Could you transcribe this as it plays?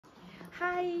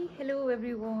Hi hello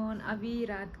everyone, अभी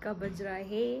रात का बज रहा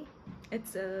है।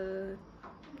 इट्स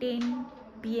 10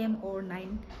 PM और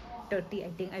 9:30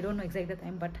 I think. I don't know exact the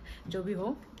time, but जो भी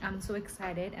हो, I am so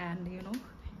excited and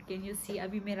can you see,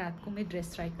 अभी मैं रात को मैं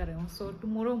ड्रेस ट्राई कर रही हूँ। So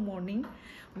tomorrow morning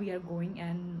we are going,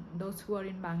 and those who are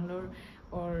in Bangalore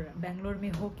और बैंगलोर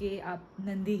में हो के आप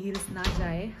नंदी हिल्स ना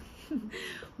जाए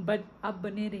बट आप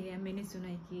बने रहिए। मैंने सुना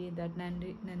है कि that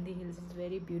Nandi hills is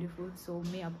very beautiful, सो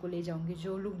मैं आपको ले जाऊंगी।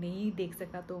 जो लोग नहीं देख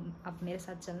सका तो आप मेरे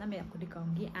साथ चलना, मैं आपको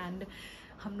दिखाऊंगी। एंड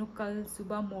हम लोग कल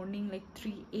सुबह मॉर्निंग लाइक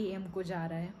 3 AM को जा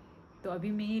रहा है। तो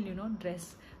अभी मैं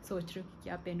ड्रेस सोच रही हूँ कि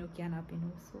क्या पहनूँ क्या ना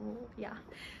पहनूँ। सो या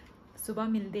सुबह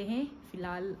मिलते हैं।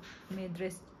 फ़िलहाल मैं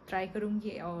ड्रेस ट्राई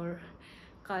करूँगी और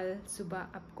कल सुबह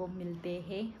आपको मिलते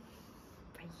हैं।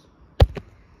 Bye.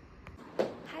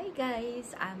 Hi guys,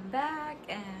 I'm back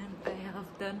and I have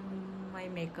done my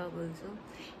makeup also,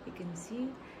 you can see,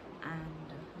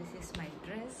 and this is my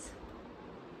dress.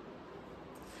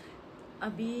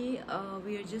 अभी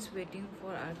we are just waiting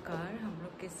for our car. हम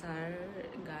लोग के सर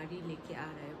गाड़ी लेके आ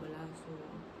रहा है बोला। So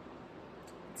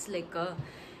it's like a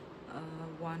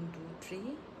 1 2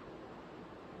 3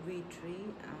 V3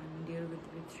 and there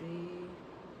with V3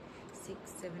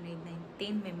 6 7 8 9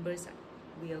 10 members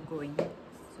we are going.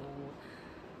 So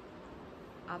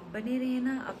आप बने रहे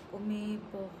ना, आपको मैं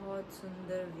बहुत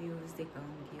सुंदर व्यूज़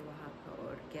दिखाऊंगी वहाँ का,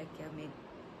 और क्या क्या मैं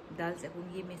डाल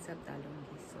सकूँगी मैं सब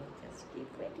डालूँगी। So just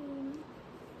keep waiting.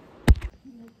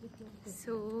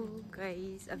 So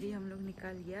guys, अभी हम लोग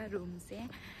निकल गया रूम से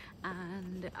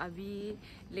एंड अभी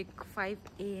लाइक 5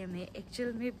 AM है।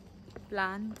 एक्चुअल में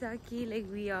प्लान था कि like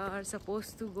we are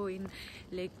suppose to go in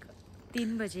like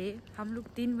 3 बजे। हम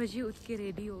लोग 3 बजे उठ के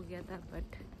रेडी हो गया था, बट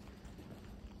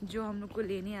जो हम लोग को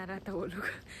लेने आ रहा था वो लोग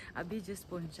अभी जस्ट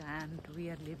पहुंचा and we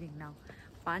are living now.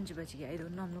 5 बज गया। आई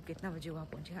डोंट नो हम लोग कितना बजे वहाँ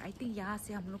पहुँचेगा। आई थिंक यहाँ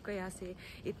से हम लोग का यहाँ से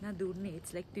इतना दूर नहीं,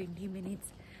 it's like 20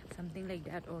 minutes something like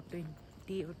that, और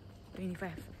 20 और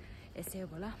 25 ऐसे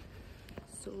बोला।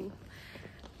 सो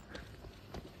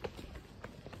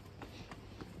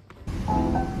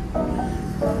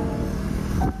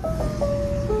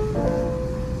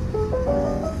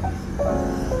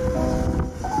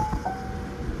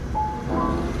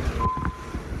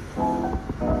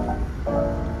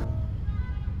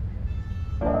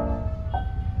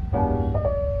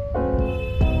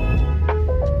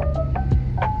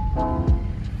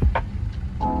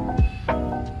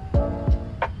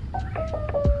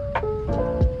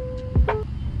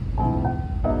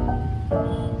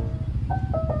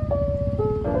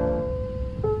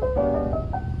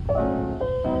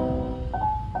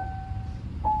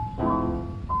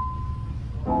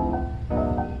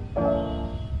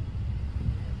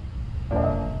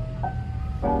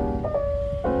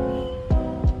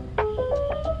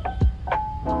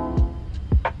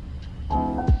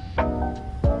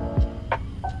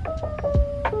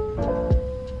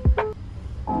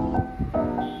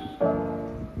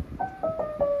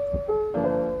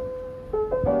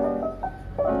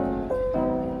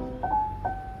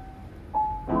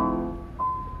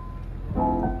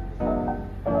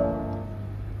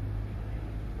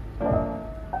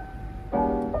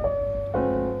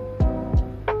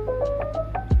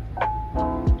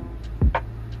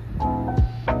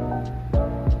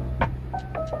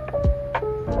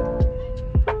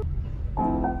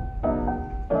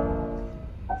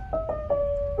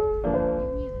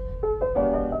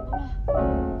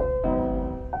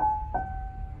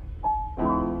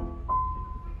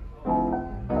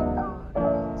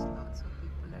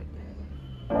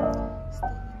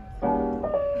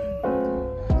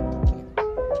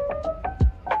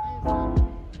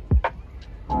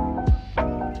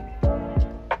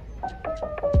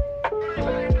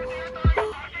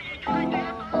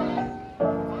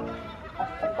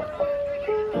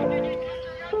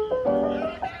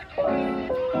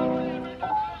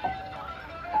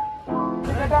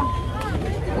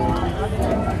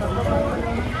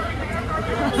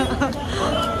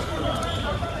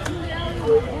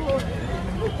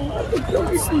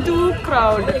it's too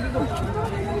crowded.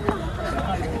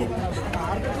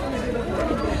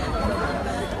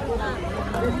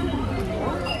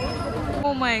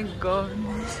 Oh my god.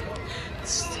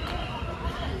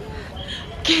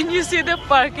 Can you see the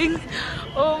parking?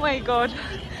 Oh my god.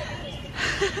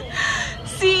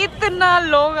 See, इतना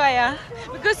लोग आया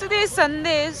because today is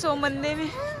Sunday, so Monday में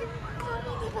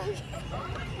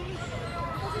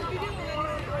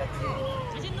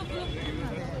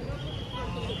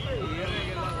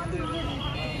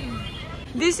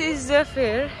this is the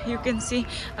fair, you can see.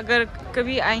 अगर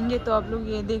कभी आएंगे तो आप लोग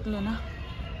ये देख लेना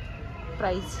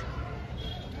प्राइस।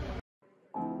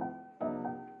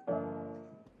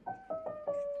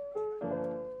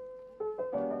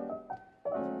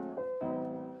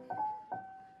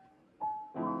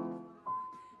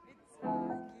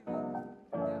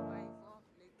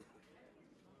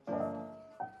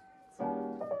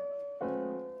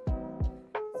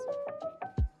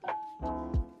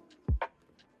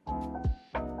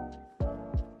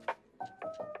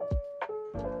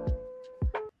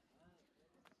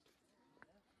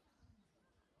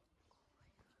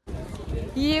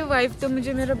 ये वाइब तो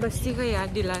मुझे मेरा बस्ती का याद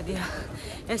दिला दिया।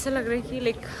 ऐसा लग रहा है कि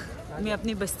लाइक मैं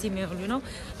अपनी बस्ती में हूँ, you know,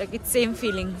 like it's same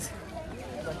feelings.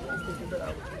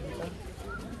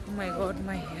 My God,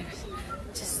 my here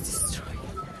just destroyed.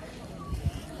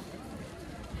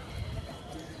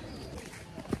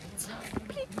 So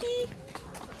pretty.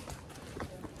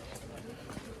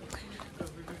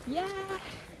 Yeah.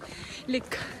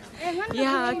 Look.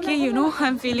 Yeah, okay, you know,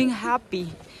 I'm feeling happy.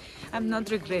 I'm not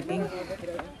regretting.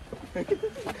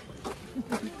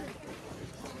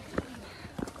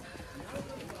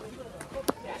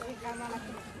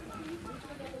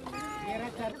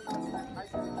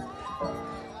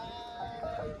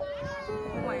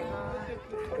 Oh my god,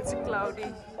 it's cloudy.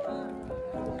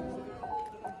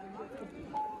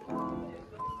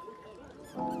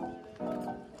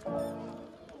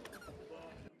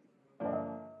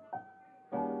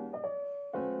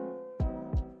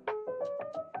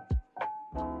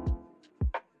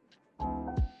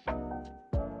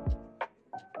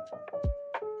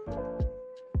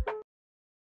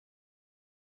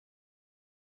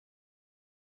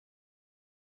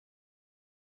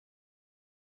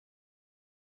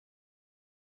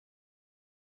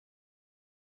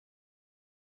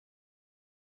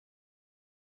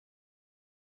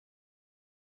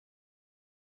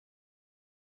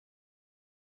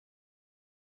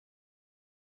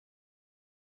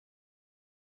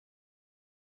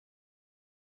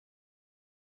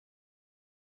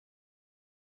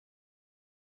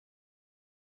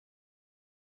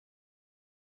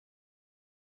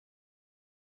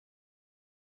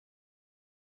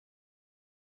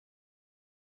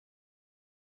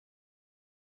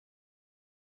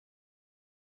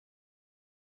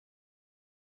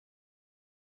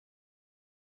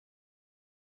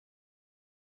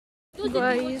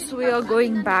 Guys, we are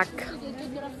going back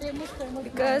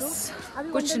because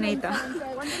कुछ नहीं था,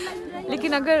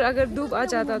 लेकिन अगर धूप आ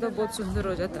जाता तो बहुत सुंदर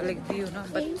हो जाता लाइक व्यू ना,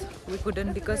 बट वी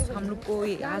कुडंट बिकॉज हम लोग को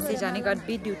यहाँ से जाने का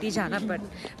भी ड्यूटी जाना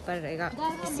पड़ेगा,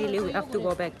 इसीलिए we have to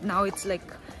go back now. It's like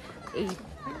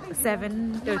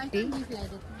 7:30।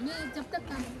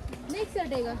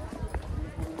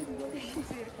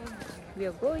 We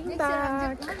are going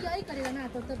back।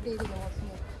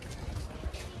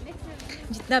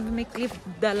 जितना भी मैं क्लिप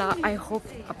डाला, आई होप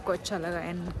आपको अच्छा लगा,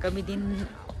 एंड कभी दिन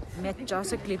मैं अच्छा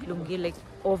से क्लिप लूँगी लाइक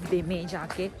ऑफ डे में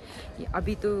जाके।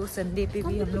 अभी तो संडे पे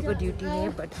भी हम लोग को ड्यूटी है,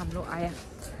 बट हम लोग आया,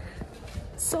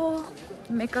 सो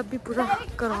मेकअप भी पूरा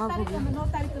खराब हो गया।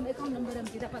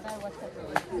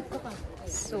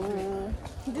 So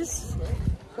this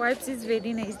vibes is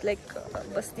very nice, like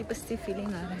Basti Basti feeling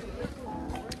आ रहा है।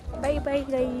 Bye bye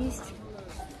guys.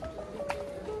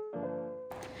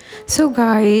 So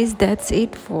guys, that's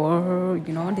it for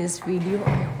this video।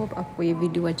 I hope आपको ये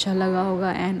वीडियो अच्छा लगा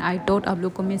होगा, एंड आई थॉट आप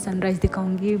लोग को मैं सनराइज़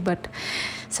दिखाऊंगी, बट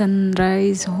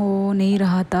सनराइज़ हो नहीं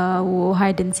रहा था, वो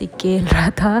हाइड एंड सीक खेल रहा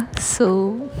था। सो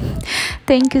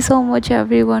thank you so much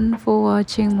everyone for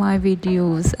watching my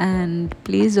videos, and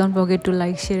please don't forget to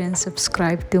like, share and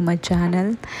subscribe to my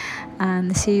channel,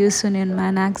 and see you soon in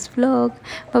my next vlog।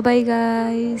 Bye bye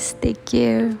guys, take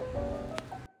care।